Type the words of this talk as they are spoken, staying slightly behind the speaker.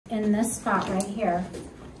in this spot right here.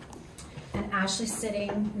 And Ashley's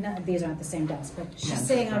sitting, no, these aren't the same desk, but she's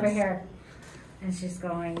sitting over here and she's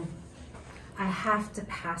going, I have to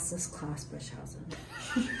pass this class, Bushhausen.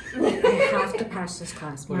 I have to pass this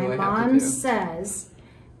class. My mom says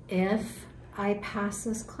if I pass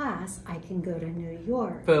this class, I can go to New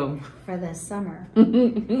York Boom. For this summer.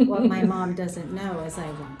 What my mom doesn't know is I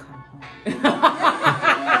won't come home.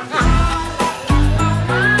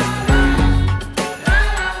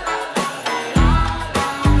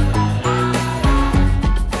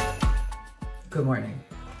 Good morning.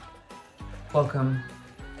 Welcome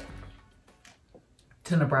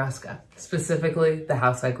to Nebraska, specifically the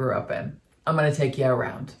house I grew up in. I'm gonna take you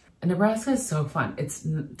around. And Nebraska is so fun. It's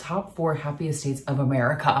top 4 happiest states of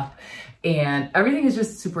America. And everything is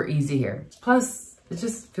just super easy here. Plus, it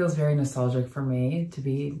just feels very nostalgic for me to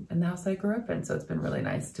be in the house I grew up in. So it's been really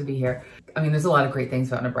nice to be here. I mean, there's a lot of great things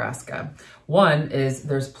about Nebraska. One is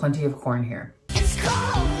there's plenty of corn here. It's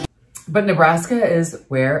cold. But Nebraska is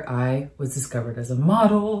where I was discovered as a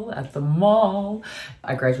model at the mall.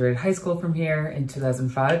 I graduated high school from here in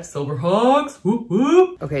 2005. Silverhawks, whoop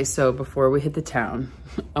whoop. Okay, so before we hit the town,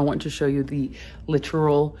 I want to show you the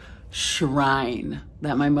literal shrine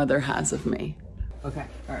that my mother has of me. Okay,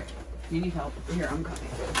 all right, you need help. Here, I'm coming.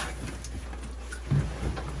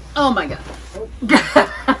 Oh my God.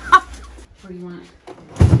 What do you want?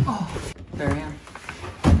 Oh, there I am.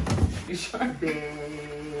 You sure?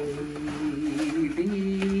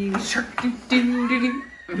 Baby shark doo doo doo doo.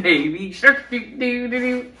 Baby shark doo doo doo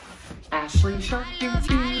doo. Ashley shark doo doo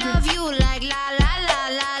doo. I love you like la la la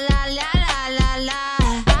la la la la la.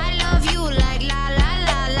 I love you like la la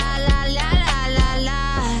la la la la la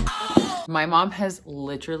la. My mom has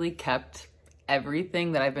literally kept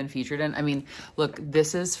everything that I've been featured in. I mean, look,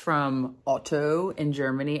 this is from Otto in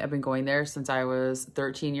Germany. I've been going there since I was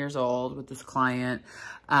 13 years old with this client.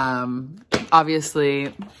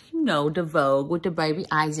 Obviously, you know, the Vogue with the baby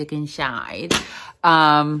Isaac inside.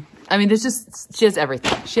 I mean, there's just, she has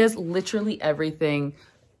everything. She has literally everything.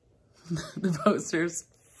 The posters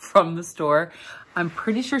from the store. I'm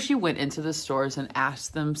pretty sure she went into the stores and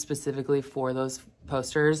asked them specifically for those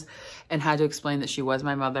posters and had to explain that she was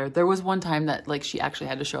my mother. There was one time that like she actually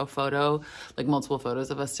had to show a photo, like multiple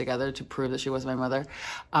photos of us together to prove that she was my mother.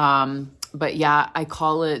 But yeah, I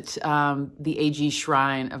call it the AG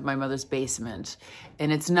shrine of my mother's basement.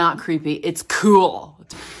 And it's not creepy, it's cool.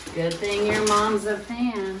 Good thing your mom's a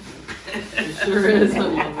fan. It sure is. I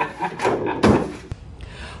love it.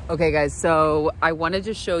 Okay guys, so I wanted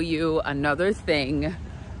to show you another thing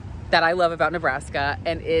that I love about Nebraska,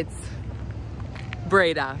 and it's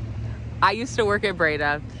Breda. I used to work at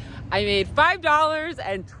Breda. I made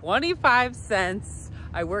 $5.25.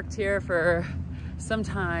 I worked here for some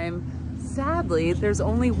time. Sadly, there's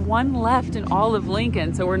only one left in all of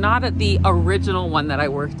Lincoln, so we're not at the original one that I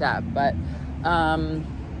worked at, but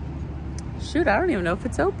shoot, I don't even know if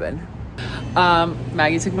it's open.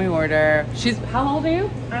 Maggie took my order. She's, how old are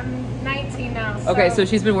you? I'm 19 now. So. Okay, so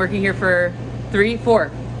she's been working here for 3,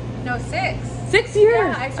 4? No, 6. 6 years?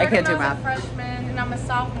 Yeah, I started can't when do I math. was a freshman, and I'm a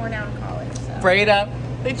sophomore now in college. So. Breda,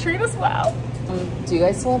 they treat us well. Do you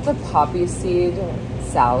guys still have the poppy seed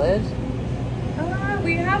salad?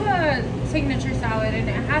 We have a signature salad, and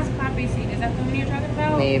it has poppy seed. Is that the one you're talking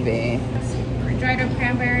about? Maybe. Dried up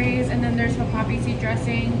cranberries, and then there's a poppy seed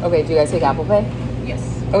dressing. Okay, do you guys take Apple Pay? Yes.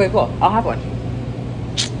 Okay, cool. I'll have one.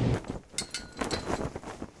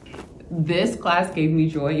 This class gave me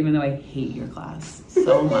joy, even though I hate your class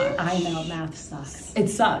so much. I know, math sucks. It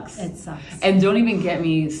sucks. It sucks. And don't even get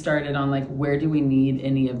me started on like, where do we need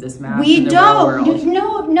any of this math We in the real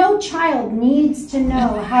world? No child needs to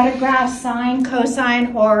know how to graph sine,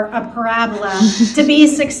 cosine, or a parabola to be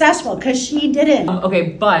successful, because she didn't.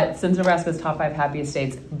 Okay, but since Nebraska's top 5 happiest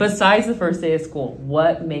states, besides the first day of school,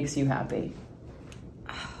 what makes you happy?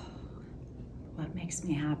 What makes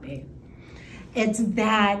me happy? It's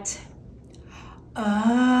that,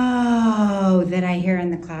 oh, that I hear in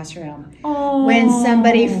the classroom. Oh. When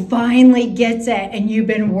somebody finally gets it and you've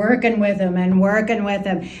been working with them and working with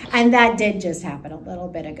them. And that did just happen a little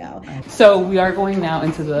bit ago. So we are going now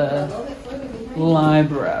into the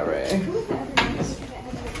library.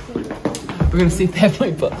 We're gonna see if they have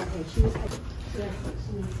my book.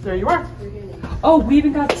 There you are. Oh, we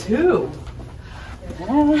even got 2.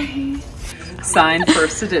 Signed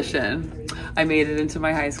first edition. I made it into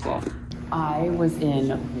my high school. I was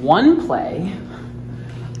in one play.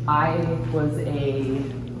 I was a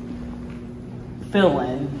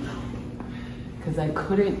fill-in because I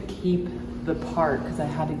couldn't keep the part because I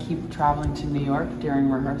had to keep traveling to New York during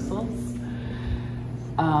rehearsals.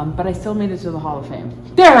 But I still made it to the Hall of Fame.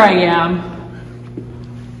 There I am.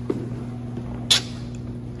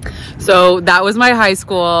 So that was my high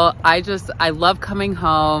school. I love coming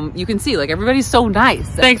home. You can see, like, everybody's so nice.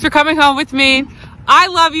 Thanks for coming home with me. I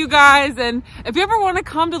love you guys. And if you ever want to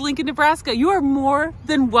come to Lincoln, Nebraska, you are more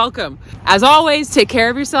than welcome. As always, take care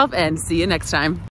of yourself and see you next time.